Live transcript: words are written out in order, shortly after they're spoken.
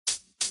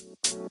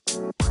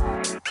What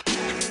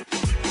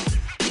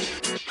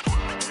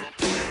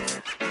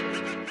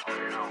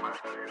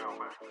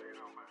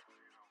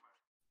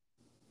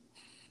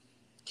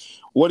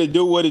it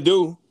do? What it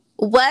do?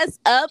 What's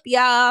up,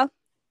 y'all?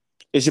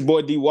 It's your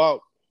boy D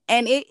Walk.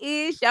 And it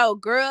is your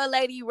girl,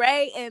 Lady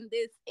Ray, and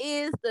this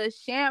is the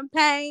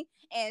Champagne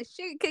and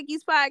Sugar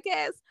Cookies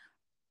podcast,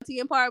 to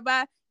you in part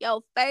by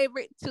your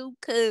favorite two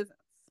cousins,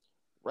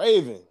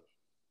 Raven.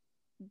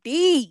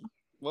 D.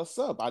 What's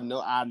up? I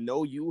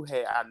know you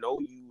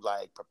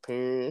like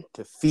preparing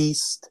to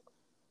feast.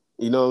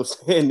 You know what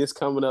I'm saying? This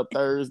coming up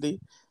Thursday.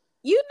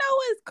 You know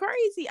it's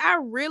crazy.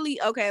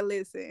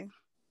 Listen.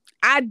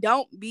 I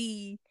don't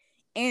be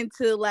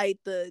into like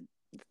the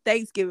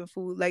Thanksgiving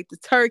food, like the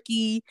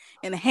turkey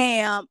and the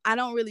ham. I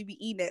don't really be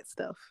eating that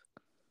stuff.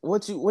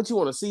 What you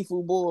want, a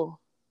seafood boil?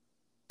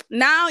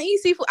 Nah, I don't eat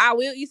seafood. I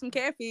will eat some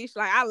catfish.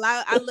 Like I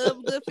love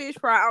a good fish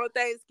fry on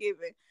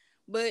Thanksgiving.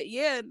 But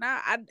yeah,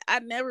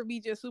 I'd never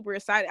be just super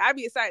excited. I'd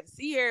be excited to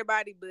see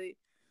everybody, but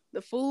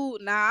the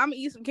food, I'm gonna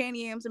eat some candy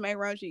yams and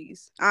macaroni and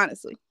cheese.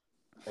 Honestly.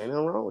 Ain't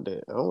nothing wrong with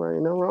that.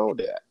 Ain't nothing wrong with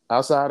that.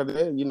 Outside of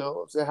that, you know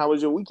what I'm saying? How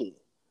was your weekend?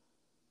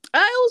 It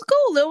was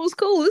cool. It was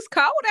cool. It's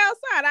cold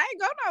outside. I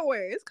ain't go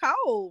nowhere. It's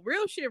cold.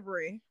 Real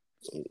shivery.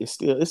 It's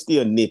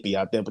still nippy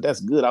out there, but that's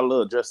good. I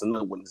love dressing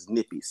up when it's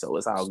nippy, so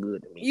it's all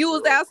good to me. You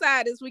was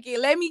outside this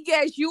weekend. Let me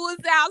guess, you was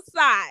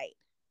outside.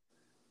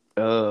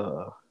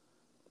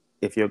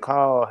 If your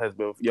call has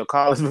been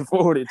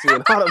forwarded to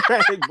an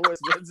automatic voice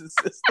message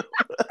system.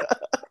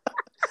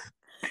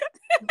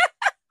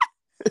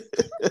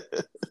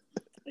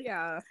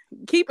 Yeah,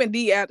 keeping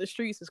D out the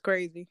streets is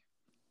crazy.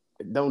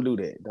 Don't do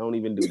that. Don't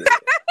even do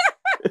that.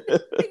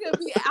 He could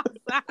be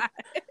outside.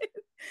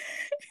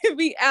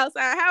 Be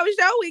outside. How was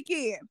your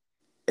weekend?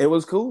 It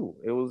was cool.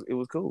 It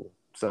was cool.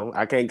 So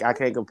I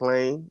can't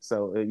complain.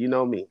 So you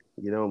know me,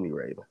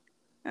 Raven.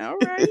 All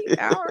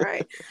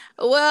right.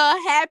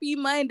 Well, happy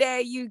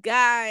Monday, you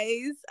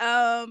guys.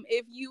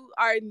 If you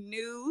are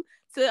new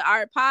to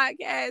our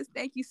podcast,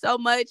 thank you so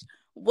much.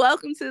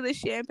 Welcome to the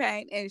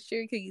Champagne and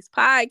Sugar Cookies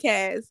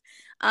podcast.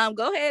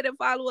 Go ahead and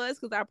follow us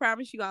because I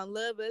promise you're gonna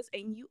love us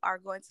and you are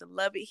going to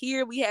love it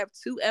here. We have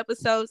 2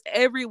 episodes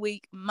every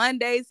week,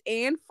 Mondays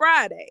and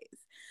Fridays.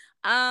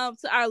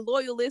 To our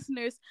loyal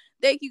listeners,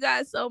 thank you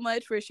guys so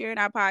much for sharing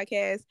our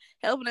podcast,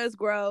 helping us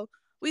grow.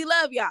 We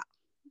love y'all.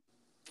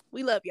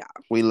 We love y'all.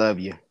 We love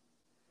you.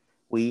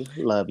 We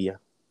love you.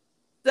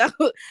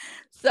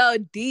 So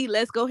D,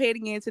 let's go ahead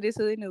and get into this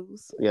hood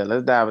news. Yeah,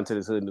 let's dive into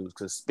this hood news.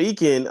 Because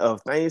speaking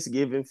of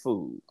Thanksgiving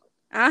food,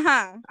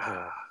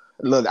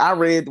 look, when I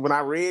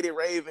read it,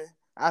 Raven,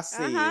 I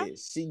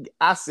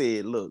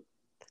said, look,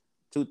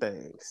 2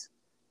 things.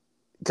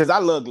 Because I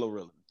love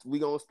Glorilla. We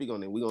gonna speak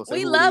on it. We gonna say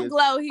we love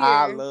Glow here.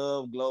 I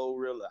love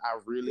Glorilla. I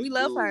really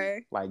love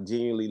her. Like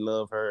genuinely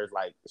love her.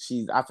 Like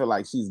I feel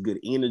like she's good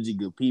energy,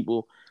 good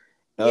people.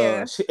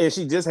 Yeah.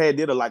 She just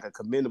did a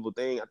commendable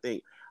thing. I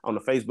think on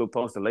the Facebook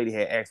post, the lady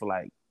had asked for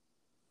like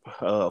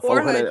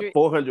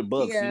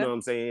 $400. Yeah. You know what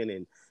I'm saying?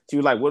 And she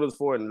was like, "What was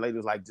for?" And the lady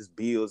was like, "Just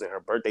bills." And her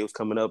birthday was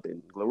coming up,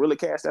 and Glorilla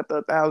cashed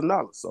after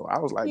 $1,000. So I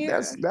was like,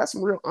 "That's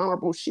some real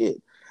honorable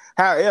shit."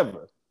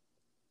 However,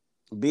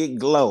 Big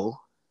Glow.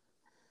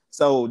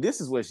 So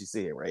this is what she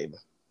said, Raven.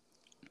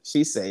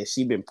 She said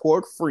she been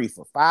pork free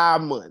for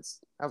 5 months.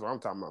 That's what I'm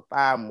talking about,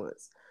 5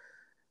 months.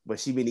 But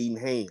she been eating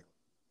ham.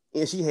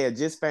 And she had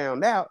just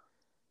found out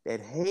that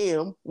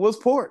ham was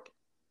pork.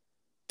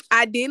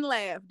 I didn't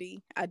laugh,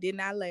 D. I did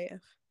not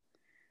laugh.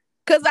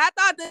 Because I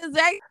thought the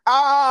exact...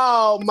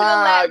 Oh,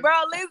 my... Bro,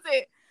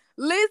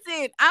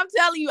 listen. I'm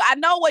telling you, I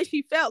know what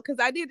she felt because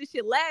I did this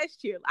shit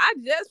last year. I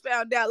just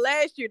found out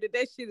last year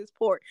that shit is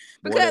pork.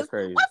 Because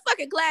what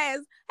fucking class...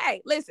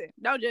 Hey, listen,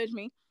 don't judge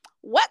me.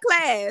 What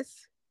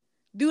class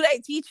do they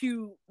teach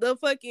you the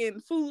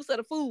fucking foods of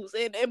the foods?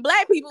 And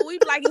black people, we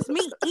be like, it's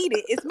meat. Eat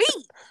it. It's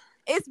meat.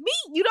 It's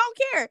meat. You don't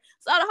care.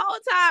 So the whole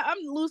time I'm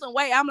losing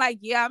weight, I'm like,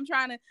 yeah, I'm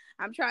trying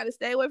to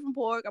stay away from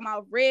pork. I'm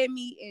off red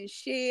meat and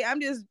shit.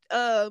 I'm just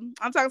I'm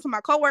talking to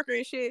my coworker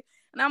and shit.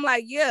 And I'm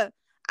like, yeah,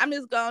 I'm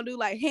just gonna do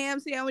like ham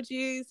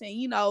sandwiches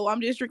and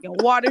I'm just drinking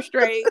water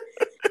straight.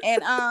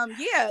 And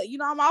yeah,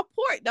 I'm off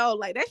pork though.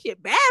 Like that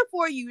shit bad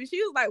for you. And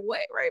she was like,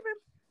 what, Raven?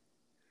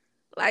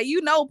 Like,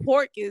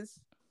 pork is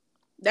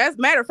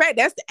matter of fact,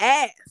 that's the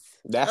ass.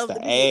 That's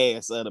the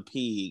ass of the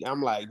pig.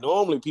 I'm like,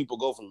 normally people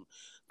go from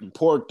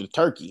pork to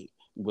turkey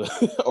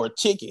or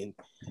chicken,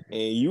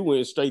 and you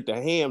went straight to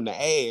ham to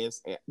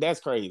ass. That's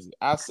crazy.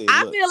 I feel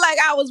like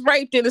I was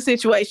raped in a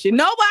situation.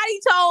 Nobody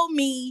told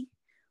me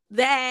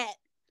that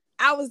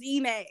I was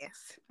eating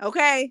ass.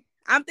 Okay,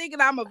 I'm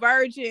thinking I'm a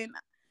virgin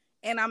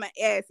and I'm an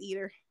ass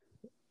eater.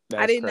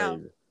 I didn't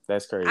know.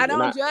 That's crazy. I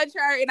don't judge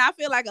her, and I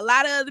feel like a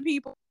lot of other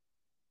people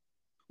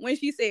when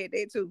she said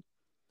that too.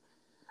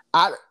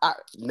 I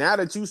now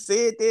that you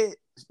said that,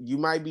 you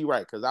might be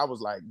right, because I was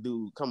like,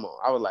 dude, come on.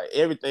 I was like,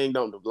 everything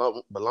don't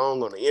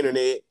belong on the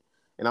internet.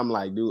 And I'm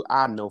like, dude,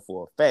 I know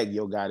for a fact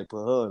your guy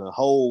put her in a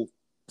whole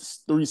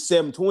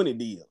 720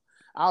 deal.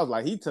 I was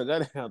like, he took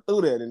her down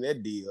through that in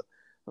that deal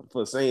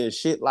for saying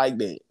shit like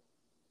that.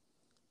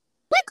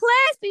 What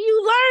class do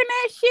you learn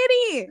that shit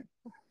in?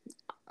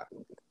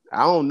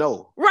 I don't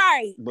know.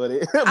 Right. But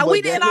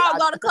we didn't all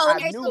go to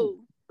culinary knew. school.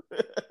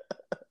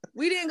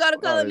 We didn't go to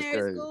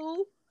culinary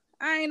school.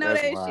 I ain't know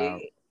that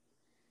shit.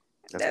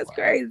 That's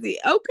crazy.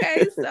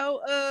 Okay, so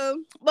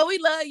but we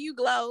love you,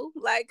 Glow.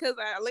 Like, cause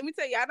let me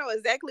tell you, I know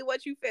exactly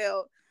what you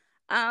felt.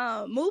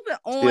 Moving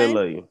on. Still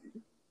love you.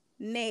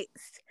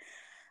 Next,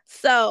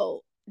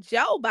 so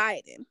Joe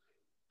Biden,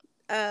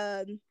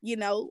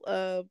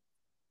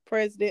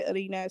 president of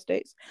the United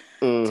States,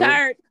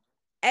 turned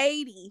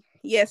 80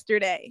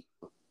 yesterday.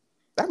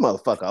 That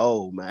motherfucker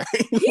old, man.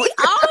 He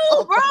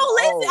old, bro.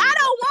 Listen, I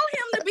don't want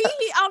him to be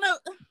on a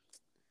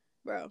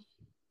bro.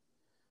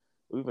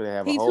 We're gonna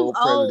have a whole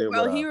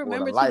president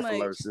with a life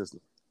alert system.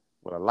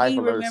 With a life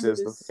alert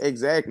system.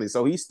 Exactly.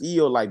 So he's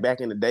still like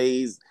back in the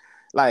days,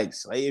 like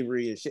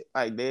slavery and shit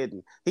like that.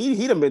 And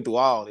he done been through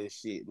all this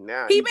shit.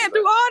 Now he been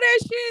through all that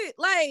shit.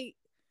 Like,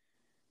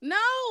 no,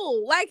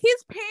 like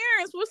his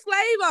parents were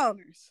slave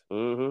owners.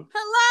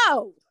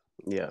 Hello.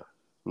 Yeah.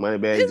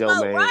 Moneybag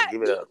Joe, man. Right.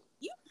 Give it up.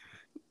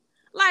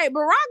 Like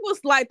Barack was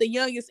like the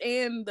youngest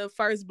and the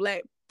first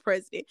black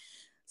president.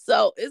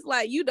 So it's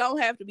like you don't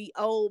have to be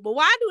old. But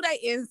why do they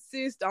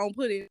insist on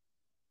putting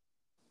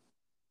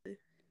I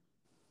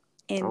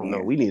don't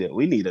know. We need a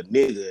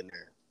nigga in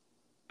there.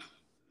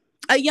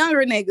 A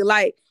younger nigga,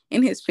 like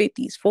in his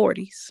 50s,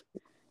 40s.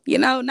 You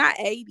know, not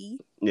 80.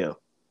 Yeah.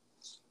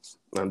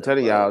 I'm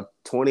telling y'all,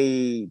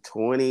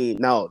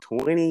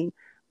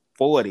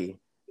 2040.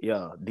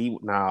 Yeah, I'm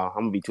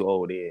gonna be too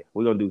old there.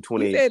 We're gonna do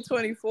 20. You said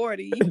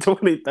 2040.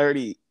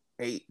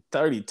 2038,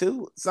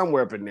 32,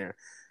 somewhere up in there.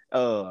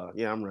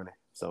 Yeah, I'm running.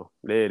 So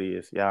there it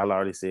is. Y'all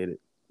already said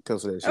it.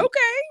 Cancel that shit. Okay.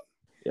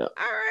 Yeah. All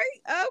right.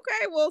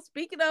 Okay. Well,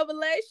 speaking of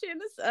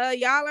elections,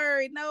 y'all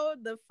already know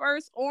the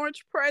first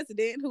orange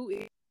president, who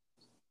is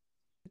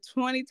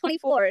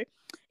 2024,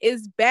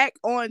 is back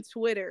on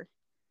Twitter.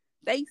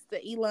 Thanks to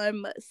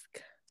Elon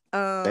Musk.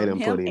 They done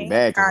put him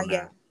back on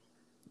there.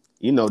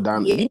 You know,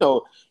 Donnie. Yeah.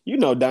 You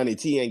know, Donnie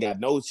T ain't got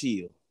no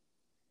chill.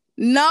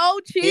 No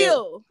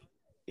chill.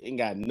 He ain't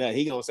got nothing.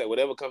 He gonna say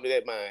whatever come to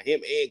that mind.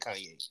 Him and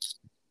Kanye.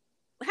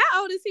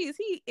 How old is he?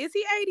 Is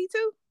he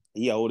 82?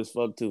 He old as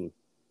fuck too.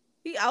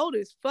 He old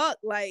as fuck.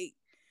 Like,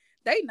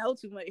 they know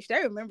too much. They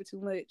remember too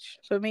much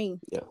for me.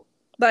 Yeah.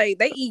 Like,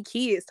 they eat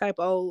kids type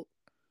of old.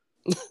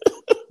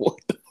 What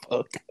the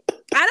fuck?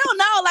 I don't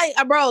know. Like,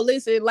 bro,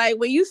 listen. Like,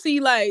 when you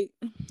see like,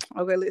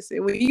 okay,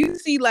 listen. When you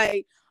see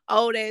like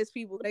old ass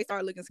people, they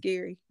start looking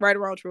scary. Right or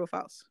wrong, true or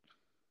false?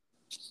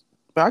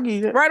 I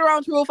get it. Right or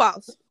wrong, true or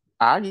false?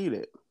 I get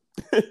it.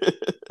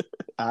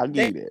 I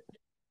get it.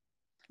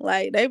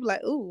 Like, they be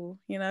like, ooh,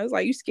 you know, it's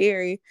like, you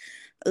scary.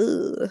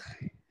 Ugh.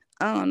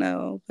 I don't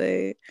know,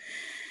 but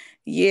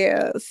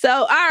yeah. So,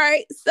 all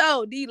right.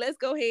 So, D, let's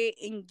go ahead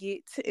and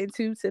get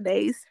into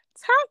today's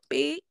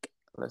topic.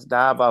 Let's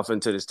dive off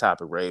into this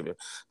topic, Raven.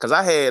 Because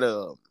I had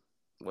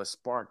what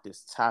sparked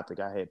this topic,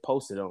 I had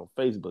posted on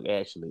Facebook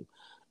actually.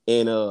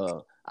 And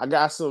I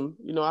got some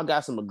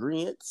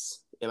agreements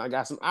and I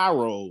got some eye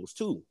rolls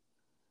too.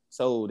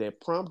 So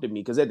that prompted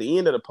me, because at the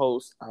end of the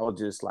post, I was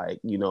just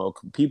like, you know,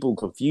 people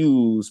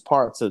confuse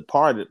parts of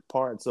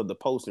the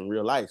post in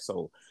real life.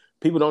 So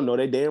people don't know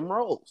their damn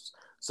roles.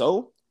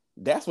 So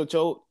that's what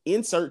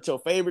insert your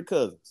favorite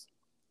cousins.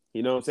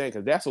 You know what I'm saying?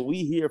 Because that's what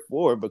we here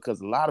for,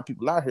 because a lot of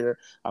people out here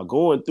are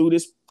going through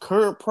this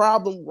current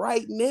problem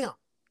right now.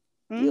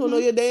 You don't know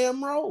your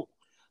damn role.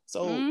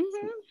 So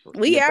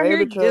we your out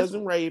favorite here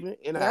cousin, Raven,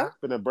 and I'm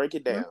going to break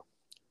it down.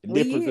 The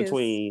difference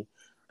between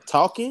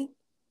talking,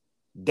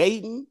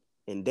 dating,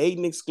 and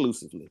dating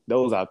exclusively.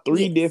 Those are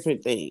three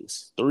different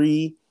things.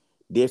 Three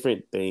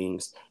different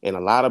things. And a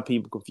lot of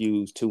people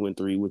confuse 2 and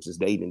 3, which is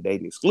dating and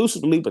dating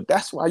exclusively. But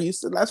that's why you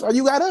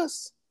got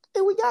us.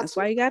 And we got That's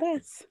why you got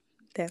us.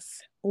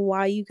 That's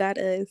why you got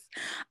us.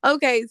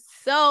 Okay,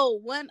 so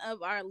one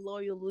of our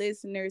loyal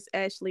listeners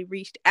actually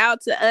reached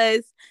out to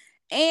us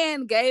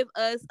and gave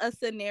us a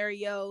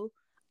scenario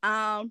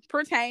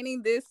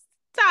pertaining this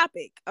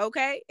topic.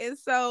 Okay, and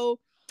so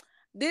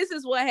this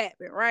is what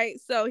happened, right?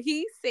 So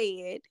he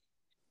said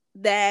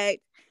that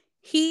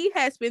he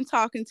has been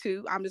talking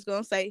to, I'm just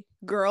gonna say,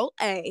 girl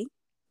A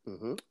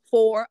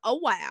for a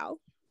while.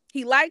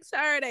 He likes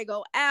her. They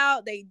go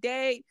out, they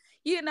date.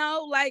 You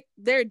know, like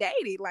they're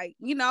dating. Like,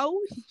 you know,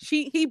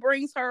 he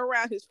brings her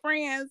around his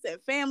friends and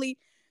family.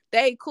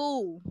 They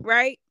cool,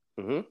 right?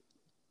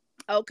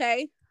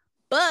 Okay,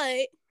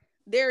 but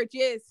they're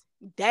just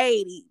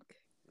dating.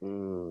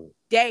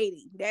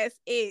 Dating. That's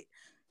it.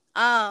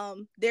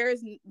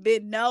 There's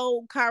been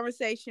no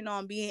conversation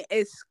on being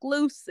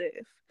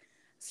exclusive.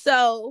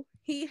 So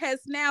he has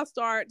now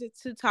started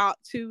to talk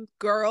to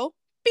girl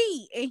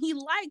B, and he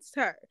likes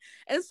her.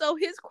 And so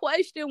his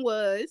question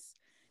was,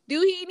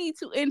 do he need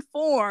to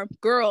inform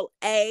girl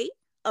A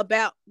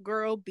about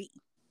girl B?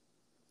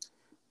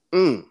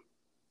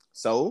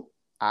 So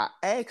I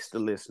asked the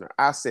listener,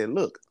 I said,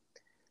 look,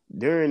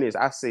 during this,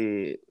 I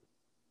said,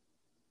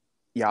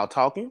 y'all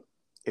talking?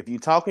 If you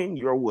talking,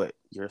 you're what?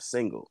 You're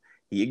single.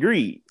 He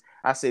agreed.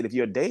 I said, if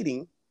you're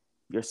dating,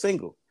 you're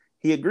single.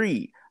 He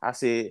agreed. I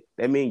said,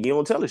 that means you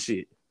don't tell her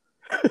shit.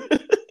 That's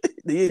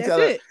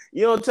it.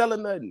 You don't tell her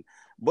nothing.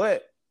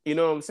 But, you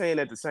know what I'm saying,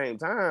 at the same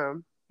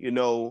time, you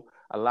know,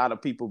 a lot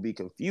of people be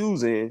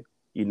confusing,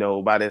 you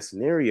know, by that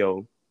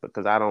scenario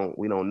because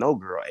we don't know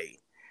girl A.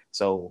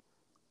 So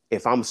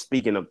if I'm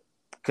speaking of,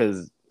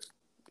 because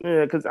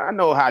I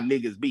know how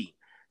niggas be.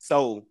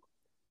 So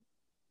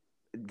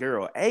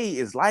girl A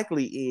is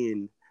likely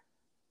in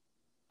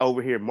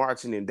over here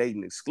marching and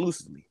dating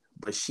exclusively.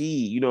 But she,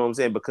 you know what I'm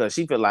saying? Because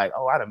she feel like,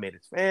 oh, I done met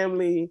his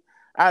family.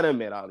 I done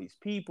met all these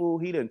people.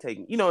 He done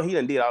taken, you know, he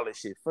done did all this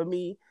shit for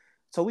me.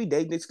 So we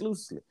dating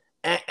exclusively.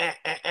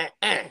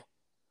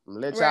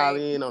 Let y'all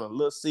in on a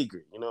little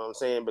secret, you know what I'm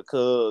saying?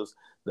 Because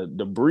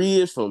the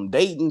bridge from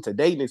dating to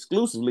dating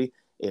exclusively,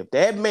 if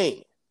that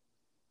man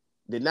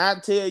did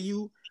not tell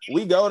you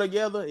we go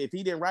together, if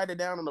he didn't write it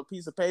down on a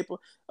piece of paper,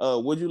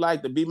 would you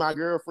like to be my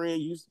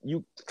girlfriend?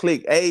 You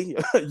click A,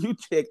 you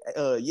check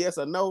yes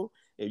or no.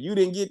 If you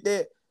didn't get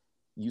that,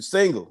 you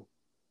single.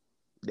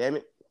 Damn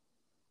it.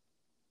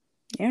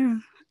 Yeah,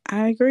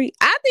 I agree.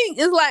 I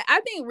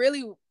think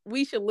really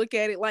we should look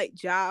at it like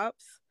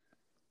jobs.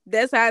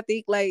 That's how I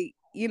think, like,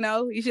 you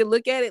know, you should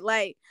look at it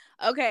like,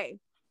 okay,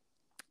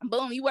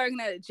 boom, you working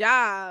at a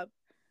job,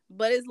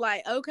 but it's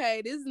like,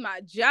 okay, this is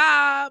my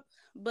job,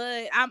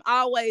 but I'm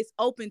always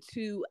open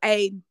to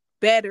a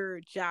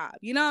better job.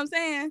 You know what I'm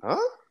saying? Huh?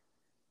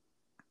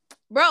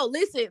 Bro,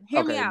 listen,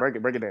 hear me out.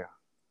 Break it down.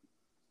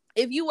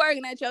 If you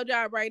working at your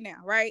job right now,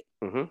 right?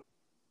 Mm-hmm.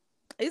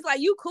 It's like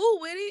you cool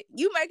with it.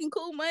 You making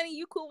cool money.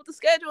 You cool with the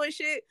schedule and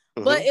shit.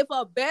 Mm-hmm. But if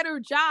a better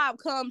job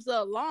comes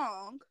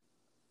along,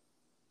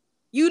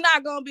 you're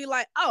not going to be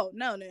like, oh,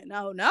 no.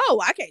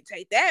 I can't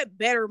take that.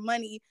 Better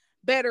money,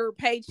 better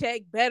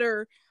paycheck,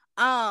 better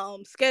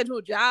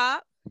scheduled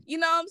job. You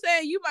know what I'm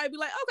saying? You might be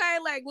like, okay,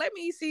 like, let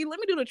me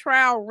do the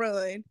trial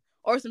run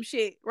or some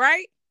shit,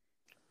 right?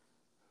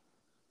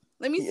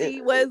 Let me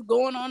see what's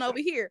going on over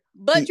here.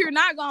 But you're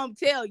not going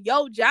to tell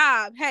your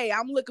job, hey,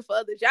 I'm looking for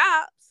other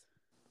jobs.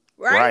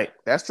 Right?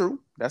 That's true.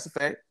 That's a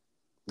fact.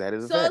 That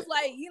is a fact. So it's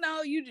like, you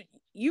know,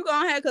 you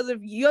gonna have, because if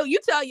you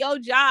tell your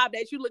job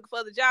that you looking for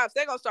other jobs,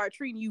 they're gonna start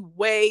treating you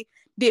way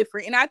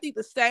different. And I think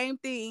the same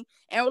thing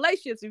in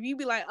relationships. If you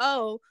be like,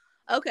 oh,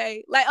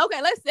 okay,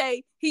 let's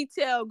say he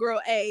tell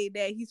girl A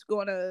that he's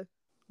gonna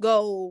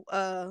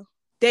go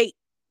date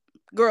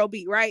girl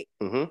B, right?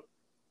 Mm-hmm.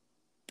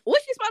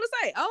 What's she supposed to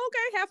say? Oh,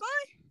 okay, have fun.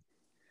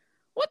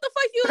 What the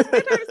fuck you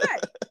expect her to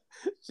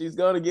say? She's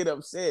gonna get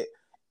upset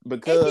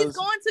because she's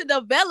going to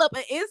develop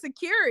an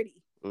insecurity.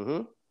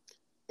 Mm-hmm.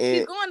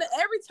 She's going to,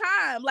 every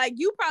time, like,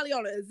 you probably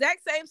on the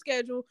exact same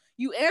schedule,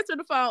 you answer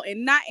the phone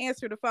and not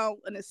answer the phone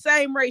in the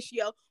same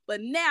ratio,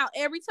 but now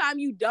every time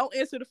you don't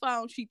answer the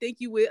phone, she think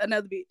you with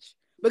another bitch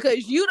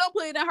because you don't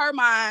put it in her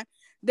mind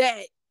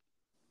that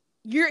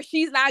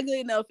she's not good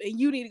enough and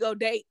you need to go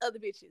date other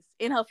bitches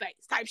in her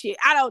face type shit.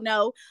 I don't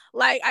know.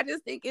 Like, I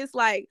just think it's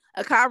like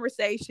a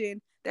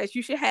conversation that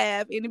you should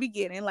have in the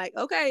beginning. Like,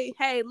 okay,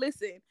 hey,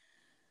 listen,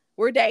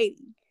 we're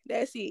dating.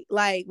 That's it.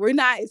 Like, we're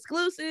not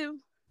exclusive.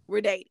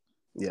 We're dating.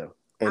 Yeah.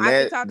 And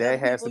that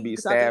has to be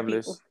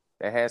established.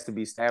 That has to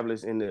be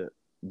established in the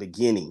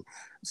beginning.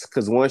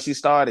 Because once you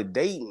started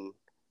dating,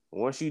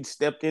 once you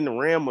stepped in the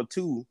realm or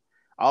two,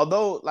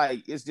 although,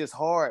 like, it's just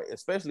hard,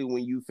 especially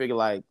when you figure,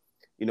 like,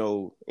 you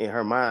know, in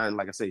her mind,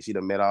 like I said, she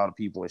done met all the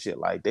people and shit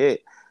like that.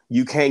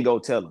 You can't go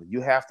tell her.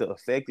 You have to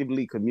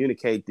effectively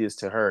communicate this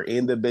to her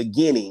in the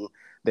beginning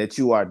that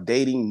you are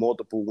dating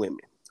multiple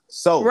women.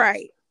 So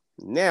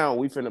now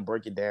we finna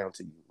break it down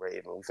to you,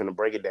 Raven. We finna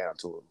break it down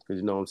to him.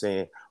 Because you know what I'm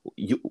saying?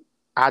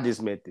 I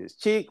just met this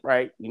chick,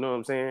 right? You know what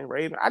I'm saying,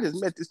 Raven? I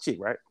just met this chick,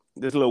 right?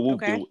 This little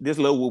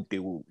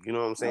whoop-de-whoop. You know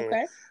what I'm saying?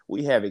 Okay.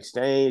 We have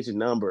exchanged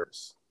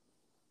numbers.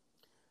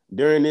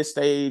 During this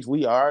stage,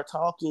 we are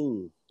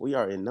talking. We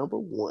are in number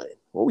one.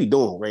 What we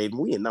doing, Raven?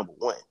 We in number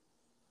one.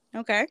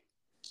 Okay.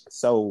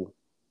 So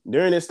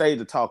during this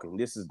stage of talking,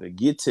 this is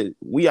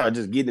we are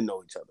just getting to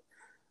know each other.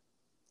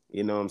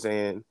 You know what I'm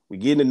saying? We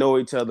getting to know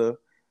each other.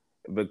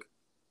 But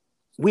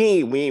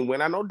we ain't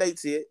went on no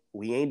dates yet.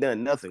 We ain't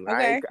done nothing.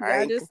 Okay.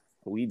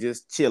 We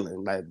just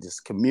chilling, like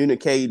just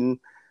communicating,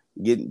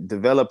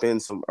 developing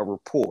a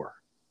rapport.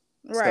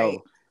 Right.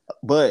 So,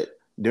 but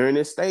during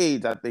this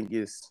stage, I think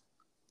it's,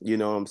 you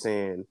know what I'm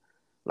saying,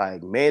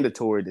 like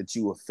mandatory that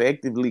you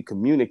effectively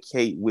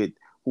communicate with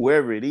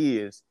whoever it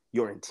is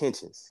your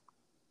intentions.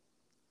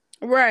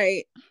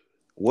 Right.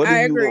 What do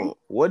you want?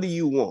 What do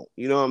you want?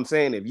 You know what I'm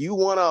saying? If you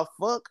want to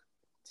fuck,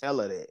 tell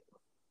her that.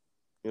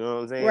 You know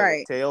what I'm saying?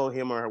 Right. Tell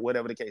him or her,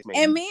 whatever the case may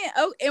be.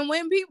 And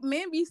when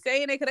men be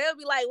saying it, because they'll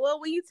be like, well,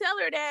 when you tell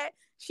her that,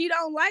 she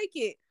don't like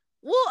it.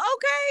 Well,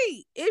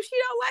 okay. If she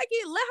don't like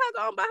it, let her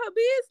go on about her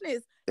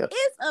business. Yep.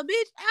 It's a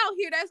bitch out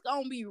here that's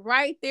going to be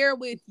right there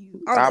with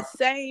you on the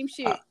same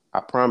shit.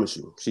 I promise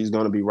you. She's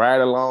going to be right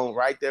along,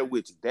 right there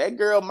with you. That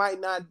girl might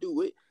not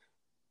do it,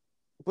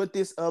 but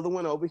this other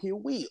one over here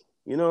will.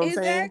 You know what I'm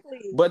saying?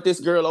 But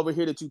this girl over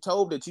here that you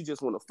told that you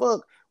just want to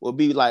fuck will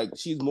be like,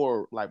 she's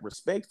more like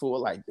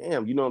respectful. Like,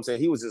 damn, you know what I'm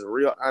saying? He was just a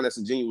real honest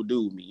and genuine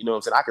dude with me. You know what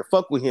I'm saying? I could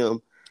fuck with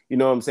him. You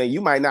know what I'm saying?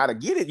 You might not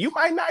get it. You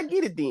might not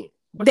get it then.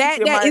 But you That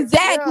still that might, yeah,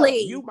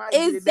 exactly. you might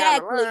get it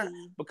down the line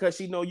Exactly. because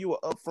she know you were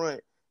upfront,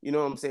 you know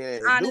what I'm saying,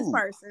 as Honest dude.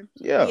 person.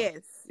 Yeah.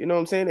 Yes. You know what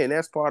I'm saying? And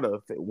that's part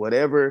of it.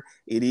 Whatever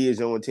it is,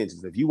 your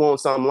intentions. If you want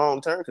something long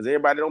term, because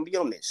everybody don't be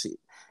on that shit.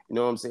 You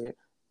know what I'm saying?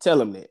 Tell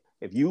them that.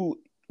 If you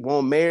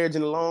want marriage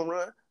in the long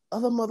run,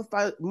 other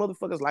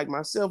motherfuckers like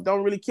myself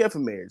don't really care for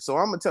marriage. So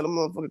I'm gonna tell them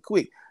motherfucker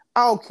quick,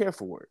 I don't care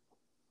for it.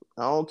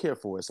 I don't care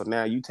for it. So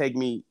now you take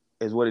me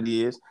as what it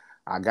is.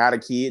 I got a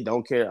kid,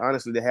 don't care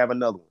honestly to have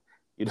another one.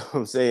 You know what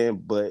I'm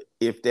saying? But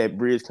if that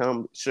bridge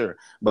comes, sure.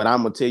 But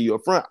I'm gonna tell you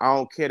up front, I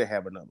don't care to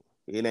have another one.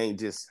 It ain't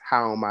just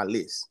high on my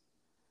list.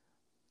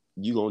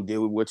 You gonna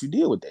deal with what you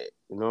deal with that.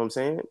 You know what I'm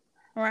saying?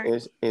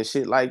 Right. And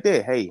shit like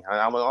that. Hey,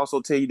 I'm gonna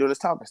also tell you during this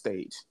talking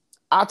stage,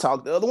 I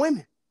talk to other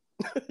women.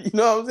 You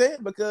know what I'm saying?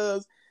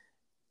 Because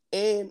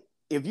and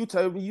if you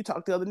tell me you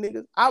talk to other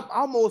niggas, I'm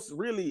almost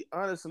really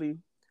honestly,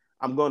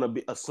 I'm gonna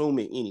be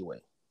assuming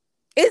anyway.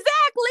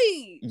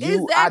 Exactly.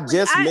 I Exactly.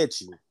 just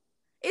met you.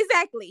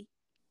 Exactly.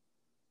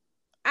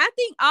 I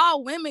think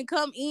all women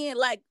come in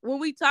like when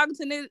we talking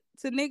to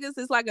niggas,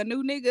 it's like a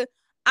new nigga.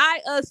 I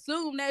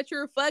assume that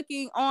you're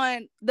fucking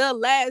on the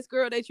last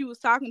girl that you was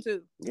talking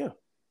to. Yeah.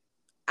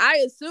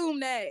 I assume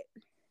that.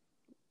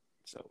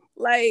 So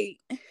like,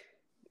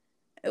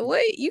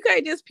 wait, you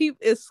can't just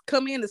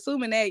come in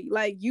assuming that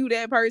like you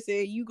that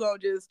person, you gonna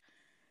just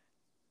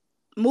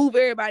move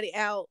everybody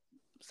out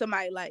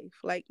somebody's life.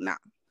 Like, nah.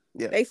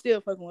 Yeah. They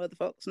still fucking with other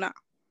folks. Nah.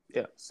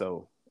 Yeah.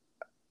 So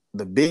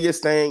the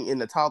biggest thing in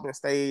the talking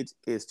stage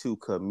is to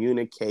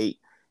communicate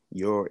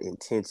your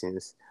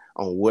intentions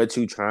on what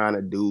you're trying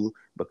to do,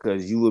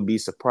 because you will be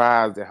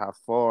surprised at how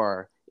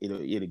far it'll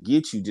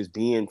get you just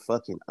being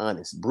fucking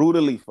honest,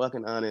 brutally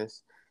fucking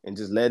honest, and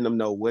just letting them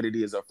know what it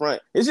is up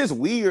front. It's just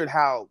weird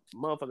how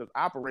motherfuckers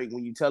operate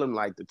when you tell them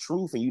like the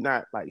truth and you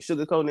not like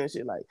sugarcoating that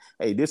shit. Like,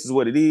 hey, this is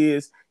what it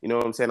is. You know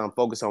what I'm saying? I'm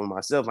focused on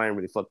myself. I ain't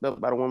really fucked up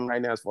about a woman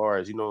right now, as far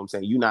as, you know what I'm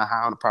saying, you not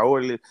high on the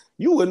priority list.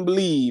 You wouldn't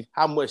believe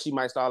how much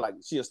she'll start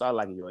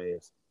liking your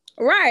ass.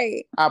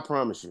 Right. I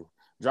promise you.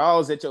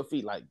 Draws at your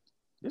feet like,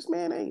 this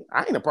man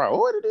I ain't a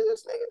priority to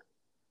this nigga.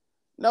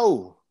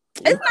 No.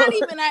 It's not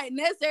even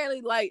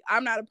necessarily like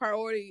I'm not a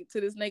priority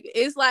to this nigga.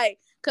 It's like,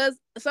 because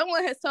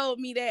someone has told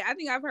me that. I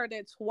think I've heard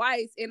that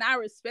twice, and I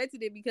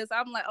respected it because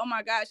I'm like, oh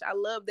my gosh, I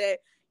love that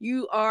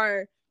you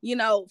are,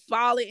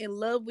 falling in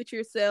love with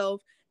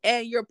yourself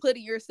and you're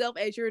putting yourself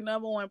as your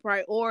number one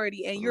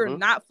priority, and you're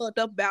not fucked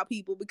up about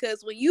people.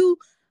 Because when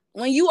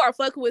you are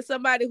fucking with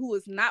somebody who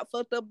is not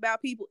fucked up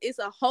about people, it's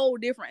a whole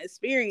different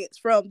experience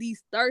from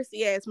these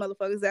thirsty ass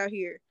motherfuckers out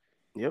here.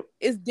 Yep.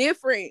 It's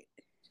different.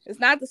 It's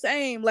not the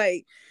same.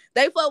 Like,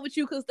 they fuck with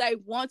you because they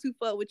want to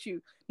fuck with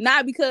you,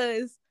 not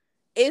because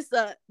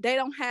they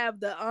don't have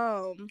the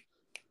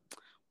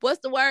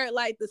what's the word,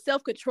 like the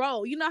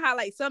self-control. You know how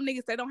like some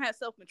niggas, they don't have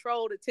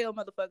self-control to tell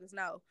motherfuckers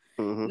no.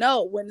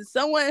 No, when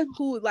someone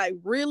who like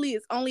really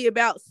is only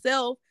about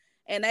self,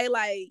 and they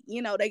like,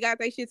 they got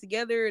their shit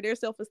together, their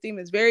self-esteem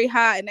is very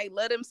high, and they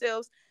love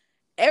themselves,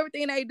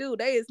 everything they do,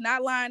 they is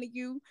not lying to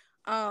you.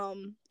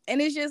 And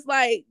it's just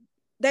like,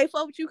 they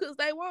fuck with you because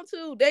they want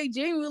to. They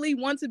genuinely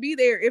want to be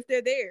there if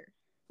they're there.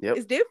 Yep.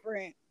 It's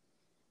different.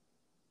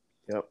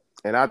 Yep.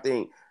 And I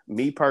think,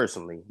 me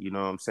personally, you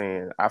know what I'm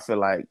saying, I feel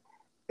like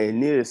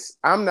in this,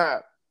 I'm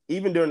not,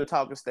 even during the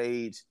talking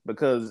stage,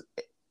 because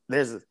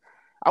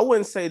I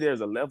wouldn't say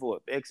there's a level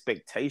of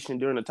expectation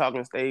during the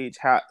talking stage.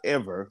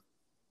 However,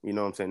 you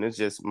know what I'm saying, it's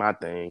just my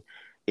thing.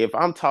 If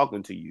I'm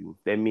talking to you,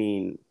 that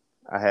means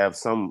I have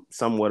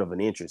somewhat of an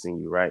interest in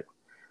you, right?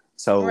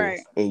 So, right.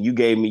 And you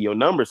gave me your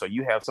number, so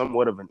you have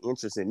somewhat of an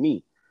interest in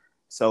me.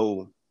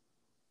 So,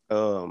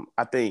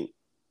 I think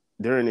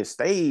during this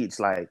stage,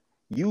 like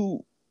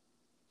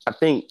I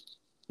think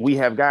we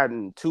have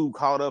gotten too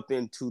caught up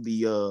into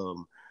the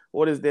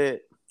what is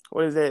that?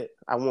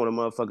 I want a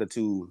motherfucker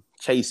to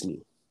chase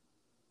me.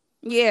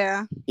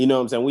 Yeah. You know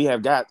what I'm saying? We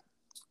have got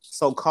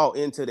so caught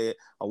into that,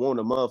 I want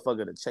a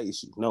motherfucker to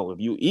chase you. No, if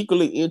you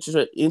equally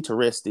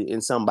interested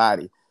in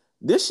somebody,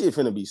 this shit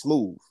finna be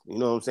smooth. You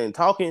know what I'm saying?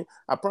 Talking,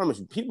 I promise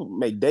you, people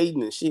make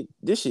dating and shit.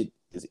 This shit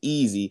is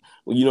easy.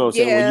 You know what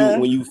I'm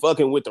saying? When you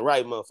fucking with the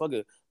right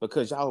motherfucker,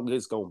 because y'all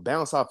just gonna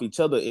bounce off each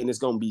other and it's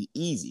gonna be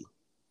easy.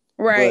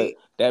 Right.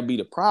 But that be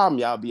the problem.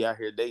 Y'all be out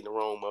here dating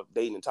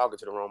and talking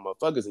to the wrong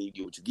motherfuckers, and you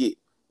get what you get.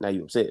 Now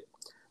you upset.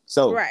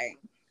 So right.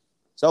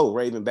 So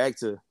Raven, back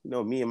to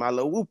me and my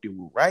little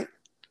whoop-de-whoop, right?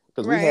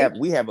 Because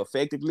we have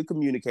effectively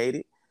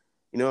communicated.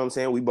 You know what I'm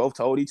saying? We both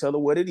told each other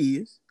what it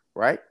is,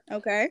 right?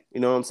 Okay. You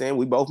know what I'm saying?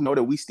 We both know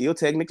that we still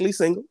technically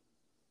single.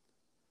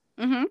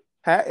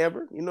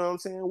 However, you know what I'm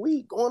saying?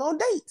 We going on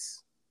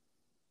dates.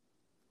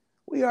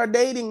 We are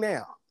dating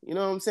now. You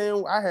know what I'm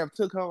saying? I have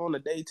took her on a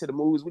date to the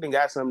movies. We done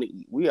got something to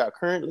eat. We are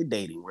currently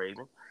dating,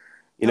 Raven.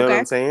 You know what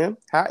I'm saying?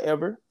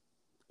 However,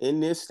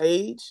 in this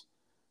stage,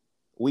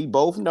 we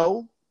both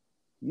know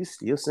you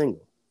still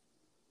single.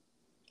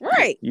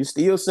 Right. You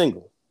still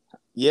single.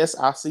 Yes,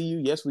 I see you.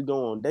 Yes, we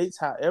go on dates.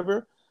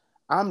 However,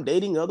 I'm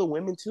dating other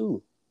women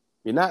too.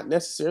 You're not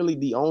necessarily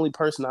the only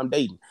person I'm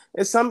dating.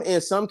 In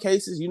some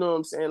cases, you know what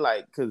I'm saying?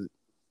 Like, because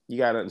you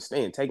gotta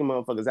understand, taking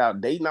motherfuckers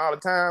out dating all the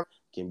time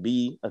can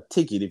be a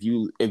ticket if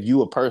you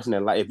a person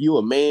that, like, if you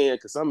a man,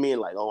 because some men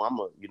like, oh, I'm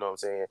a, you know what I'm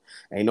saying,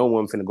 ain't no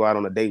one finna go out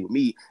on a date with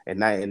me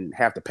and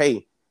have to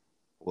pay.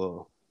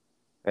 Well,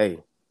 hey,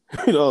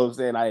 you know what I'm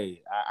saying?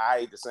 I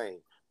ain't the same.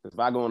 If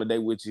I go on a date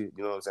with you,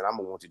 you know what I'm saying, I'm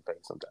gonna want you to pay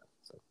sometime.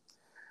 So,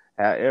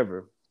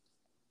 however,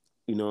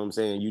 you know what I'm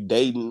saying, you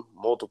dating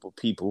multiple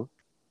people,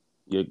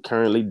 you're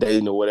currently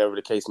dating or whatever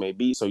the case may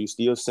be, so you're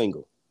still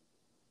single.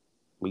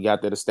 We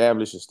got that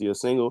established. You're still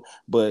single,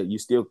 but you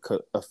still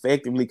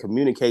effectively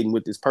communicating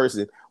with this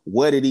person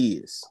what it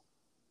is.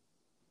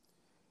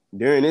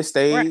 During this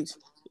Right. stage,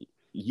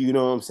 you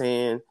know what I'm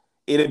saying,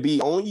 it'll be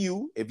on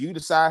you if you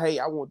decide, hey,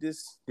 I want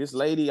this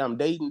lady I'm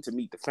dating to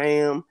meet the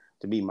fam,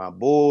 to meet my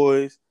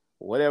boys,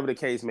 whatever the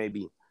case may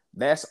be.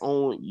 That's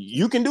on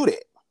you. Can do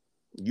that.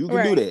 You can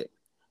do Right. that.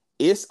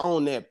 It's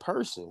on that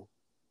person,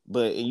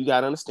 but you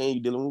gotta understand,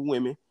 you're dealing with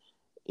women,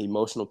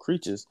 emotional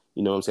creatures,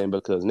 you know what I'm saying?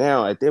 Because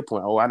now at that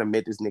point, oh, I done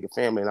met this nigga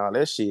family and all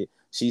that shit.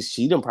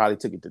 She done probably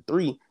took it to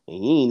 3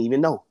 and he ain't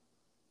even know.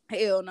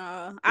 Hell no.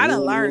 Nah. He I done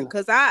ain't learned even.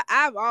 because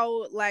I've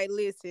always like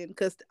listen,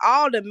 because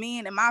all the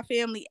men in my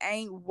family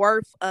ain't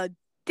worth a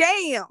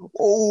damn.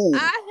 Oh.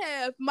 I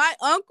have my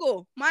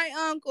uncle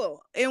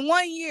in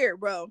 1 year,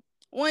 bro.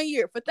 1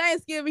 year. For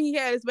Thanksgiving, he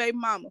had his baby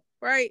mama,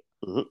 right?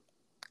 Mm-hmm.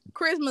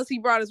 Christmas, he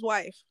brought his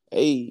wife.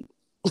 Hey.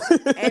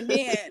 And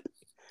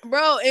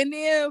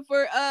then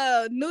for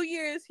New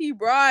Year's, he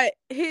brought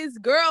his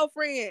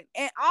girlfriend,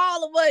 and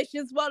all of us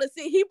just want to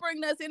see. He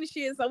bring us in the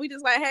shit, so we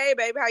just like, hey,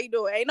 baby, how you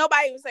doing? Ain't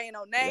nobody even saying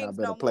no Y'all names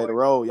better no play the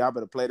more, role. Y'all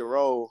better play the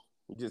role.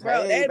 Just,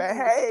 bro. hey, That man,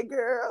 be, hey,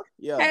 girl.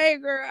 Yeah. hey,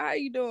 girl, how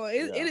you doing?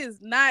 Yeah. It is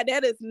not.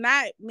 That does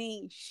not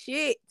mean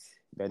shit.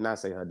 Better not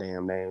say her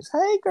damn names.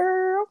 Hey,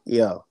 girl.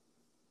 Yeah.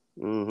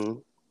 Mm-hmm.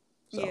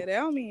 So, Yeah, that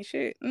don't mean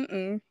shit.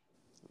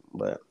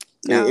 but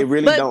No, it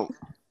really but don't.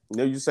 You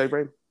know what you say,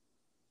 Brady?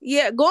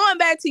 yeah, going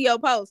back to your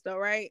post though,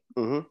 right?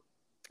 Mm-hmm.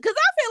 Because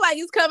I feel like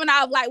it's coming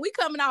off like we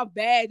coming off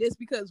bad just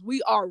because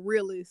we are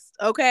realists,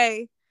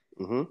 okay?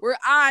 Mm-hmm. We're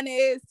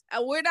honest.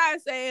 We're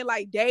not saying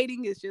like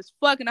dating is just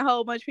fucking a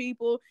whole bunch of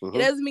people. Mm-hmm. It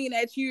doesn't mean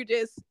that you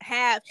just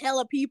have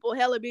hella people,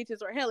 hella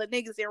bitches, or hella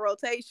niggas in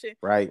rotation.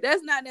 Right.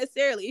 That's not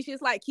necessarily. It's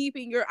just like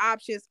keeping your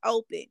options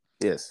open.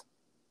 Yes.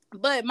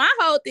 But my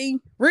whole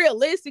thing,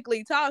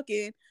 realistically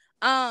talking,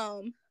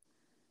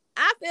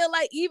 I feel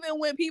like even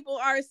when people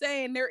are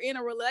saying they're in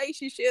a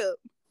relationship,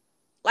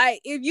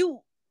 like if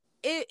you,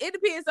 it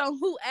depends on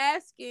who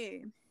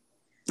asking.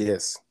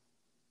 Yes.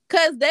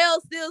 Cause they'll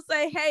still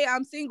say, hey,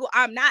 I'm single.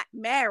 I'm not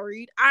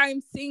married.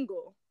 I'm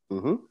single.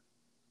 Mm-hmm.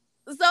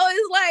 So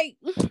it's like,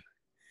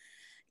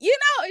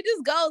 it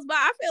just goes by.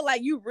 I feel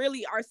like you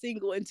really are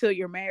single until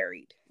you're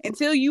married.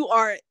 Until you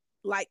are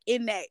like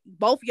in that,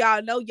 both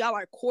y'all know y'all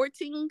are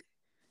courting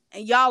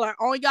and y'all are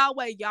on y'all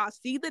way. Y'all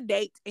see the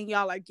date and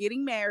y'all are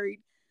getting married.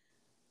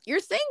 You're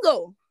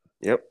single.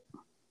 Yep.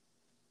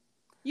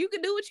 You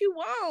can do what you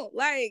want.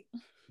 Like,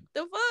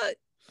 the fuck?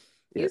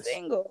 You Yes.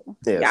 single.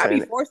 Yes. Y'all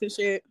be And forcing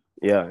shit.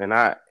 yeah, and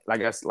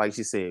like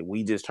she said,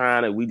 we just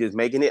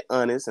making it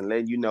honest and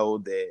letting you know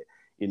that,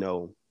 you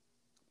know,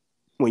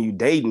 when you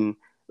dating,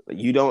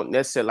 you don't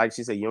necessarily, like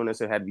she said, you don't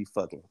necessarily have to be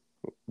fucking.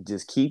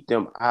 Just keep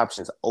them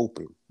options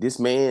open. This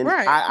man,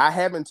 Right. I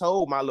haven't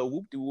told my little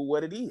whoop de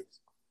what it is.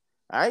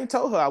 I ain't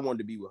told her I wanted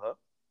to be with her.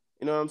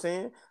 You know what I'm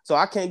saying? So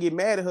I can't get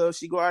mad at her if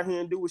she go out here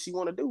and do what she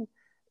want to do.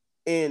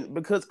 And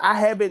because I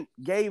haven't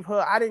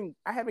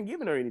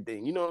given her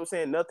anything. You know what I'm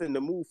saying? Nothing to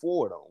move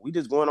forward on. We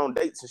just going on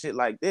dates and shit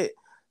like that.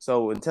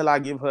 So until I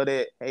give her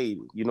that, hey,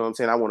 you know what I'm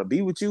saying, I want to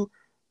be with you,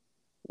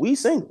 we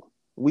single.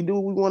 We do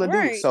what we want to do.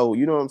 Right. So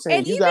you know what I'm saying?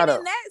 And You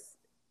gotta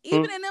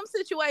even in them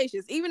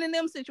situations,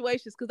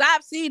 because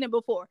I've seen it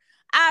before.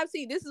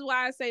 This is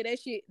why I say that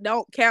shit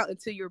don't count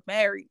until you're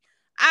married.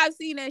 I've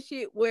seen that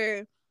shit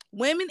where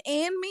women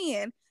and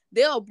men,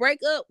 they'll break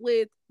up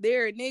with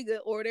their nigga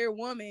or their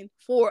woman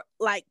for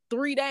like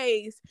 3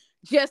 days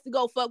just to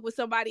go fuck with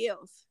somebody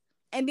else.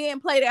 And then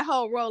play that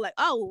whole role like,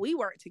 oh, well, we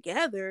weren't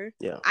together.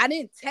 Yeah. I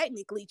didn't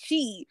technically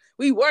cheat.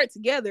 We were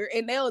together.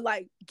 And they'll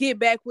like get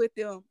back with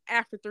them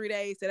after 3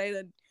 days that they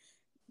done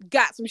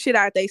got some shit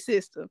out of their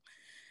system.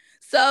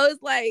 So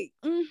it's like,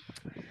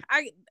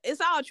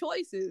 it's all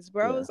choices,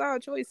 bro. Yeah. It's all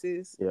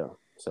choices. Yeah.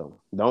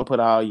 So don't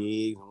put all your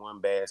eggs in one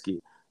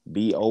basket.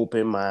 Be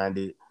open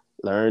minded.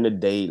 Learn to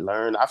date.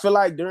 I feel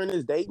like during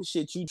this dating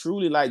shit, you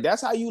truly like,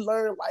 that's how you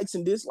learn likes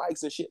and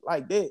dislikes and shit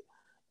like that.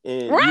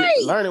 And you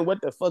Right. learning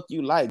what the fuck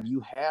you like.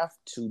 You have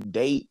to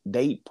date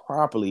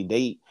properly.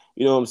 Date,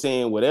 you know what I'm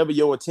saying? Whatever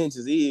your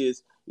intentions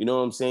is, you know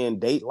what I'm saying?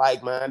 Date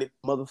like-minded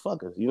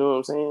motherfuckers. You know what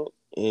I'm saying?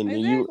 And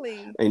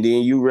Exactly. then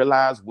you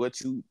realize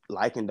what you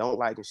like and don't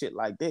like and shit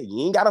like that.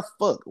 You ain't gotta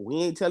fuck. We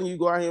ain't telling you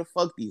go out here and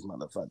fuck these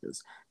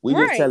motherfuckers. We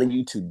just Right. telling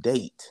you to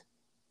date.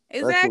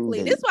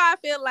 Exactly. This is why I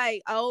feel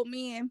like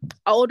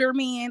older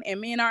men,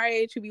 and men our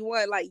age who be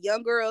one, like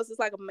young girls, it's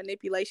like a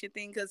manipulation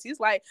thing because it's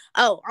like,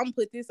 oh, I'm gonna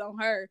put this on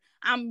her.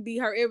 I'm gonna be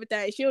her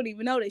everything. She don't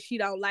even know that she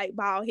don't like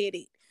bald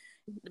headed.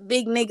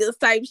 big niggas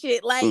type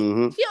shit. Like, she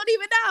don't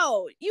even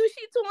know.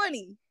 She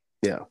 20.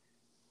 Yeah.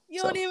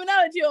 You don't even know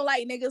that you don't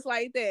like niggas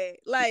like that.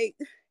 Like,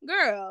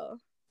 girl.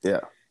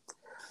 Yeah.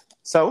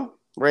 So,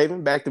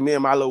 Raven, back to me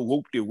and my little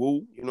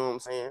whoop-de-woo. You know what I'm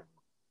saying?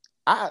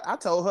 I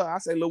told her, I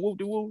said, little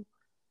whoop-de-woo,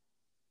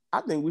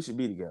 I think we should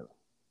be together.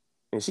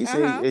 And she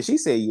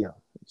said, yeah.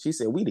 She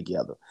said, we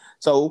together.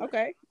 So,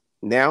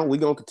 now we're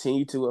going to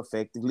continue to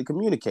effectively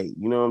communicate.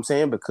 You know what I'm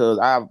saying? Because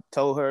I've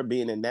told her,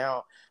 being that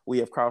now we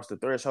have crossed the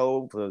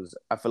threshold, because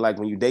I feel like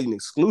when you're dating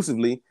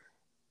exclusively,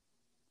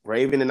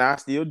 Raven and I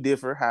still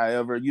differ.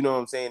 However, you know what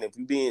I'm saying? If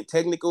you're being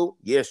technical,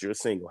 yes, you're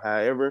single.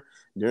 However,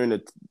 during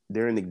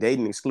the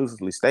dating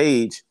exclusively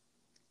stage,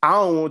 I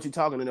don't want you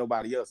talking to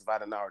nobody else if I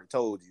done already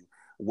told you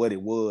what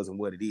it was and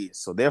what it is.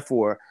 So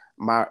therefore,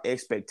 my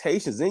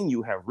expectations in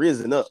you have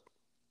risen up.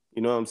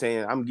 You know what I'm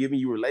saying? I'm giving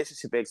you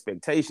relationship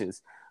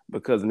expectations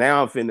because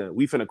now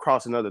we finna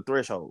cross another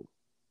threshold.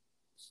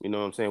 You know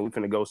what I'm saying? We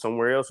finna go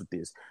somewhere else with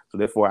this. So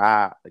therefore,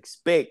 I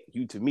expect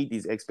you to meet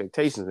these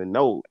expectations and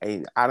know,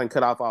 hey, I done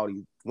cut off all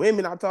these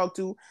women I talk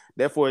to.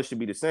 Therefore, it should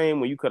be the same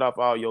when you cut off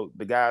all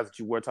the guys that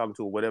you were talking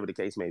to, or whatever the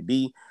case may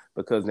be,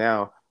 because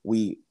now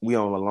we on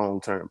a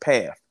long-term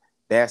path.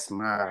 That's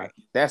my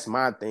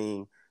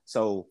thing.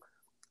 So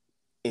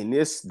in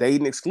this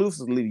dating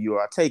exclusively, you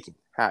are taking.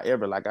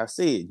 However, like I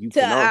said, you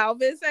can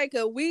Alvin say,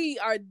 cause we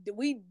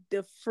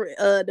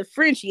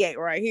differentiate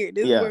right here.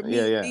 This is where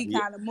we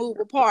kind of move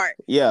apart.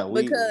 Yeah,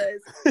 because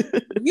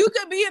you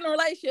could be in a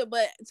relationship,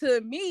 but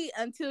to me,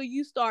 until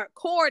you start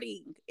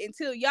courting,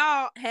 until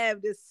y'all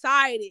have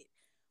decided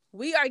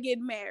we are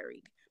getting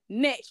married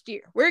next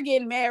year, we're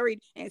getting married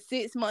in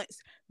 6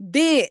 months.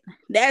 Then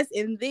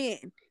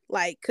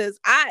like, cause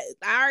I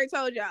already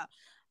told y'all.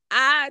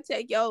 I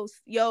take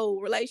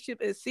your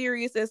relationship as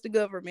serious as the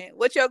government.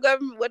 What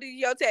did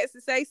your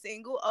taxes say?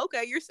 Single?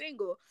 Okay, you're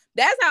single.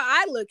 That's how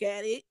I look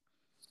at it.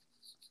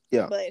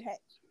 Yeah. But hey.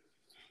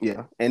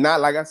 Yeah. And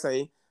not, like I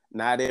say,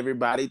 not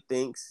everybody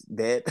thinks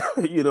that,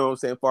 you know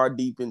what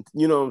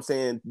I'm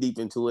saying, deep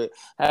into it.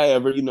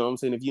 However, you know what I'm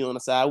saying, if you're on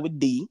the side with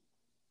D,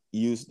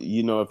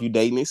 you know, if you're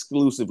dating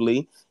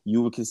exclusively,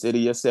 you would consider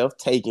yourself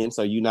taken.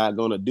 So you're not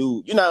gonna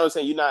do, you know what I'm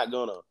saying, you're not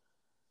gonna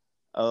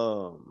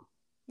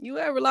You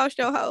ever lost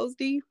your hoes,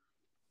 D?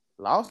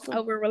 Lost them?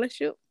 Over a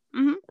relationship?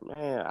 Mm-hmm.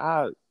 Man,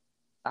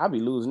 I be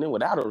losing them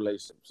without a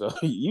relationship. So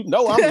you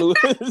know I'm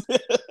losing.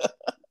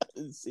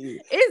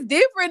 It's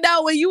different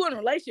though when you in a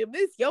relationship.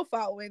 It's your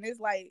fault when it's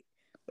like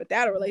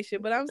without a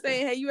relationship. But I'm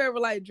saying, have you ever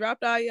like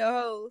dropped all your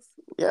hoes?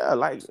 Yeah,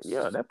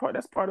 that's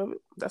part of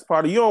it. That's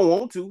part of it. You don't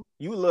want to.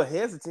 You a little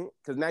hesitant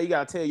because now you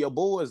gotta tell your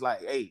boys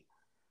like, hey,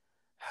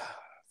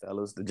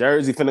 fellas, the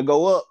jersey finna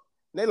go up.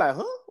 And they like,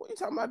 huh? What you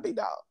talking about, big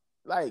dog?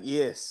 Like,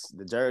 yes,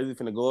 the jersey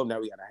finna go up. Now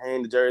we gotta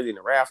hang the jersey in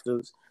the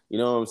rafters. You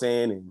know what I'm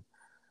saying? And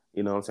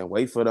you know what I'm saying?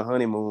 Wait for the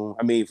honeymoon.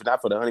 I mean,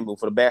 not for the honeymoon,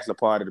 for the bachelor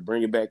party to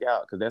bring it back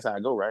out, because that's how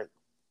it go, right?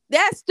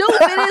 That's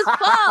stupid as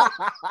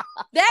fuck.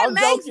 That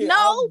makes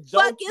no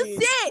fucking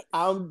sense.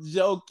 I'm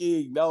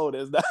joking. No,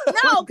 there's not.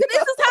 No, because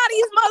this is how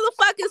these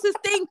motherfuckers is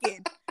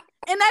thinking.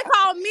 And they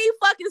call me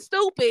fucking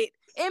stupid.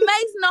 It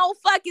makes no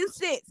fucking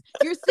sense.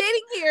 You're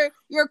sitting here,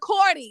 you're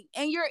courting,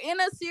 and you're in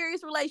a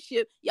serious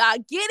relationship. Y'all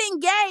get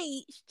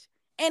engaged.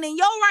 And in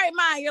your right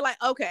mind, you're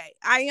like, okay,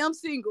 I am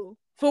single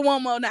for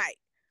one more night.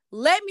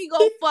 Let me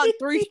go fuck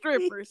 3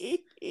 strippers. What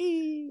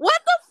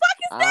the fuck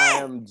is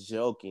that? I'm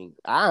joking.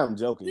 I'm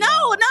joking. No.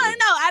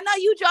 I know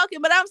you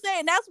joking, but I'm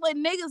saying that's what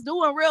niggas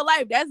do in real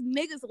life. That's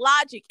niggas'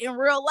 logic in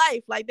real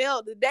life. Like,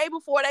 the day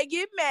before they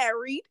get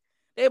married,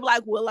 they be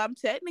like, well, I'm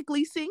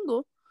technically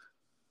single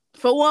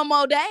for one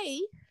more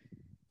day.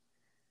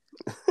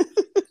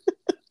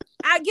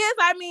 I guess,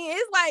 I mean,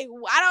 it's like,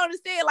 I don't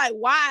understand, like,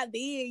 why then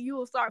you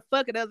will start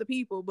fucking other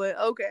people, but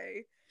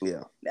okay.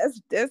 Yeah.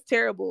 That's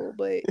terrible,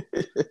 but.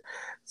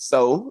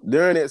 So,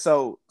 during it,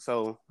 so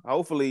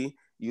hopefully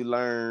you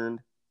learned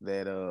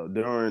that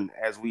during,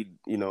 as we,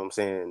 you know what I'm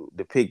saying,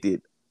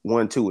 depicted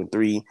 1, 2, and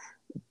 3,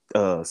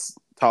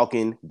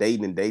 talking,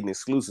 dating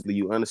exclusively,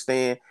 you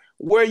understand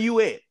where you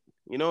at.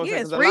 You know what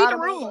I'm saying? Yes, read the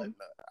room.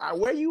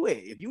 Where you at?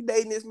 If you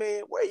dating this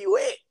man, where you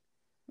at?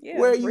 Yeah,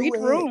 where you read the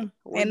room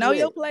and know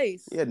your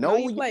place. Yeah, know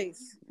your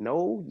place.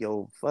 Know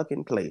your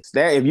fucking place.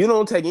 That if you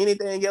don't take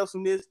anything else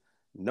from this,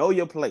 know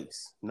your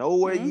place. Know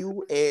where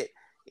you at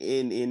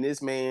in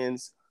this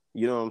man's,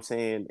 you know what I'm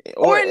saying?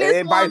 Or in this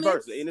and vice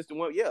versa. And it's the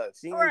one, yeah.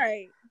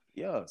 Right.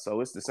 Yeah, so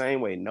it's the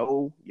same way.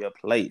 Know your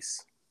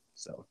place.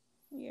 So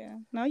yeah,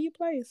 know your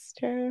place,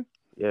 child.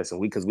 Yeah, so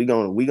we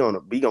gonna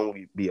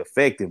be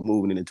effective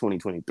moving into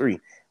 2023.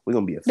 We're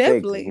gonna be effective.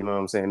 Definitely. You know what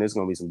I'm saying? There's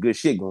gonna be some good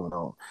shit going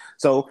on.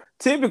 So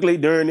typically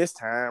during this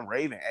time,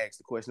 Raven asked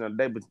the question of the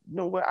day, but you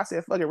know what? I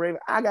said, fuck it, Raven,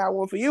 I got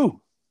one for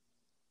you.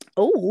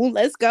 Oh,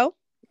 let's go.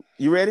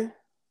 You ready?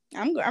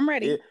 I'm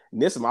ready.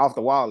 This some off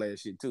the wall ass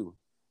shit too.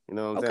 You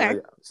know what I'm saying?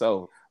 Like,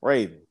 so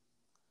Raven,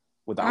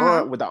 with the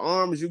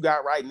arms you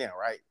got right now,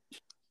 right?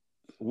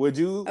 Would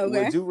you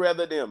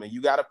rather them, and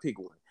you gotta pick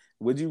one,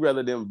 would you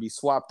rather them be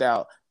swapped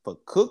out for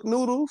cooked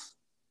noodles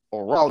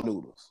or raw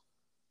noodles?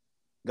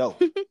 Go.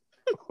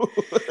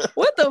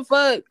 What the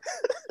fuck?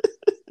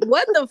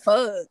 What the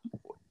fuck?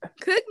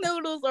 Cooked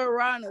noodles or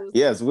raw noodles?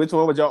 Yes, which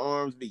one would your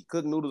arms be?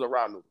 Cooked noodles or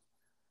raw noodles?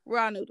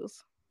 Raw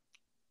noodles.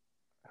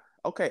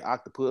 Okay,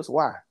 octopus.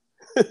 Why?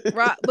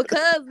 Raw,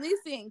 because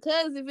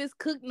if it's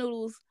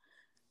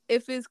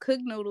cooked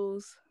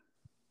noodles,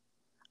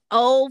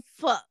 oh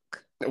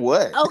fuck.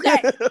 What?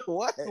 Okay.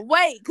 What?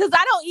 Wait, because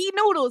I don't eat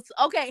noodles.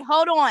 Okay,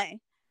 hold on.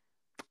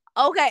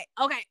 Okay.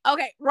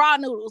 Raw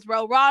noodles,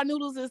 bro. Raw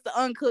noodles is the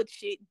uncooked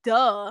shit.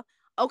 Duh.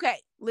 Okay,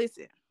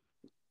 listen.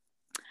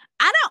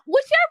 I don't.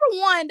 Whichever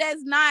one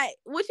that's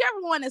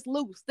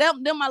loose.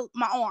 Them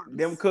my arms.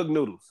 Them cooked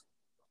noodles.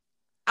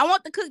 I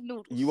want the cooked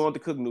noodles. You want the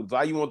cooked noodles?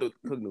 Why you want the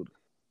cooked noodles?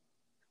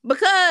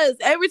 Because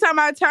every time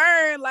I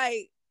turn,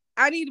 like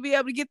I need to be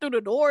able to get through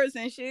the doors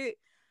and shit.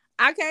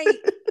 I can't.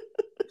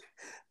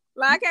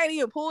 Like I can't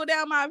even pull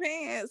down my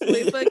pants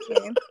with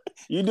fucking.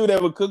 You do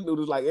that with cooked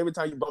noodles. Like every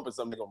time you bump into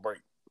something, they're gonna break.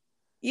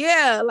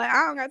 Yeah, like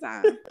I don't got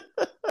time.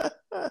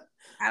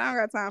 I don't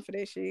got time for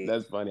that shit.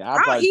 That's funny.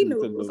 I don't eat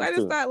noodles. I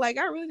just thought, like,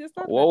 I really just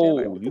thought. Whoa,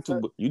 about that.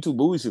 Like, you too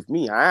bougie with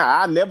me.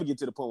 I never get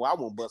to the point where I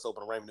won't bust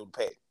open a ramen noodle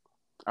pack.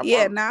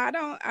 Nah,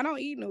 I don't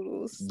eat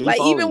noodles.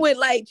 Like even with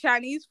like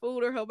Chinese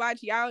food or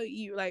hibachi, I'll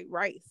eat like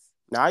rice.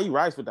 Now I eat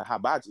rice with the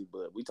hibachi,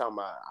 but we talking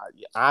about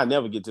I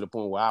never get to the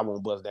point where I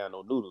won't bust down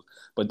no noodles.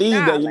 But these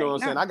days, you know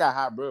what I'm saying? I got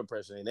high blood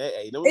pressure, and that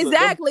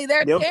exactly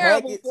they're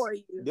terrible for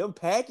you. Them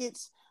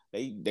packets.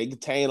 They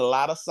contain a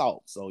lot of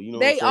salt, so you know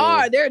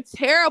they're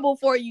terrible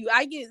for you.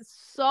 I get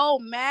so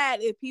mad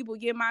if people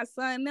give my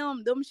son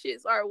them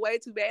shits are way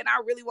too bad, and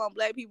I really want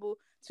black people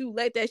to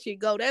let that shit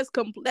go. That's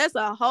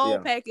a whole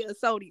packet of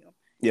sodium.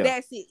 Yeah,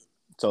 that's it.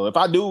 So if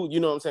I do,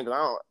 you know what I'm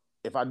saying?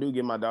 If I do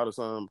give my daughter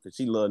some because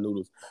she love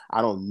noodles,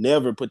 I don't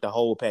never put the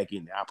whole pack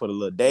in there. I put a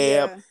little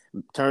dab,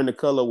 turn the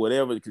color,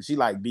 whatever, because she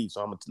like beef.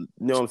 So I'm gonna, you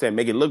know what I'm saying,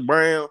 make it look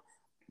brown.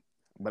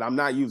 But I'm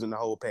not using the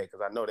whole pack because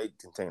I know they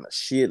contain a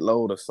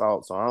shitload of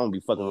salt, so I don't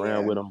be fucking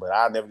around with them. But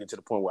I'll never get to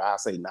the point where I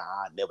say, nah,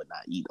 I never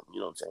not eat them. You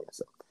know what I'm saying?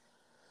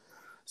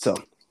 So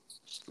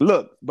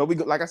look, but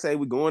like I say,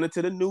 we're going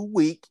into the new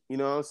week. You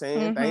know what I'm saying?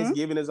 Mm-hmm.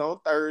 Thanksgiving is on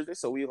Thursday,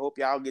 so we hope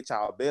y'all get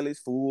y'all bellies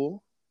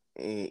full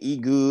and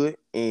eat good.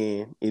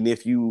 And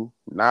if you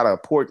not a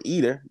pork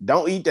eater,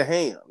 don't eat the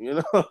ham. You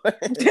know,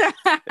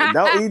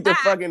 don't eat the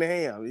fucking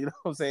ham. You know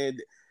what I'm saying?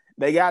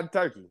 They got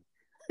turkey,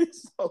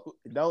 so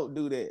don't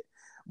do that.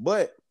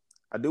 But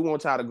I do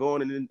want y'all to go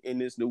in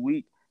this new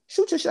week.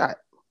 Shoot your shot.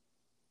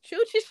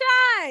 Shoot your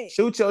shot.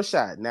 Shoot your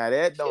shot. Now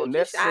that don't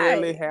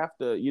necessarily have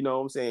to, you know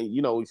what I'm saying,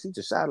 shoot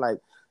your shot. Like,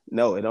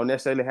 no, it don't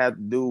necessarily have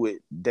to do with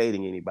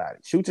dating anybody.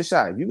 Shoot your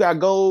shot. If you got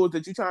goals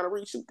that you're trying to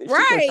reach, shoot your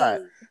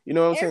shot. You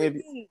know what I'm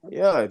saying?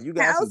 If you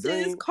got houses, some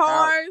dreams,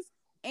 cars,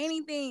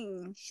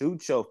 anything.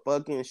 Shoot your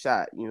fucking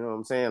shot. You know what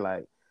I'm saying?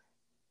 Like,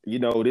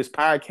 this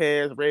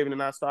podcast, Raven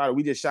and I started,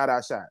 we just shot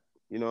our shot.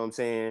 You know what I'm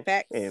saying?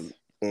 Facts.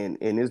 And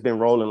it's been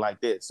rolling like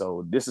that.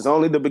 So this is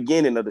only the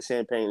beginning of the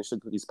Champagne and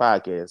Sugar Cookies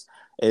podcast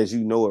as you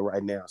know it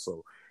right now.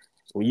 So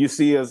when you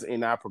see us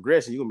in our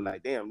progression, you're going to be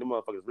like, damn, them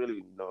motherfuckers really,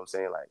 you know what I'm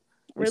saying? Like,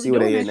 really see where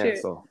they in now.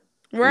 So,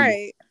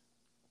 right.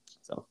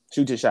 So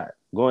shoot your shot.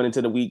 Going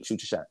into the week,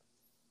 shoot your shot.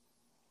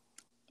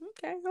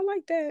 Okay, I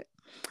like that.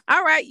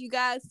 All right, you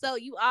guys. So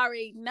you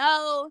already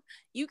know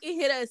you can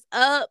hit us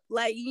up.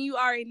 Like you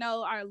already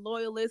know our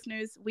loyal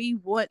listeners. We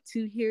want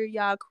to hear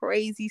y'all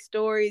crazy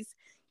stories.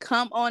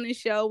 Come on the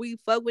show. We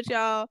fuck with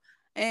y'all.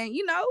 And,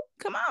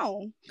 come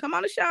on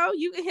the show.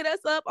 You can hit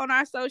us up on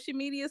our social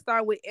media.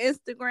 Start with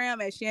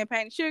Instagram at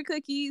Champagne and Sugar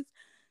Cookies.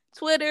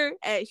 Twitter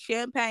at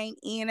Champagne,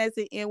 N as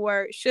an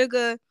N-word,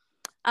 Sugar.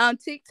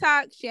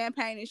 TikTok,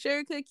 Champagne and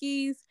Sugar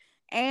Cookies.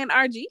 And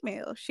our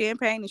Gmail,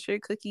 Champagne and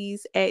Sugar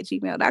Cookies at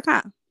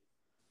gmail.com.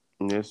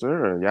 Yes,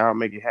 sir. Y'all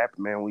make it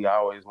happen, man. We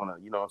always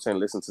want to,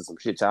 listen to some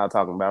shit y'all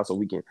talking about so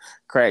we can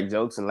crack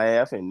jokes and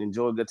laugh and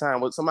enjoy a good time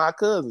with some of our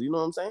cousins. You know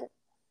what I'm saying?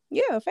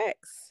 Yeah,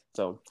 facts.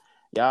 So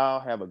y'all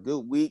have a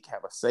good week.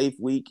 Have a safe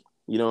week.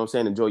 You know what I'm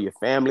saying? Enjoy your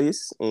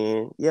families.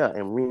 And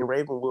and me and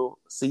Raven will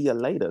see you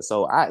later.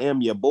 So I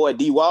am your boy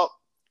D-Walk.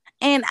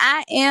 And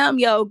I am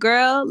your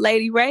girl,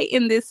 Lady Ray.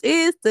 And this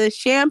is the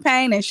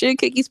Champagne and Sugar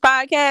Cookies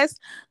podcast,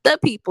 the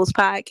People's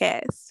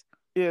Podcast.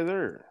 Yes,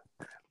 sir.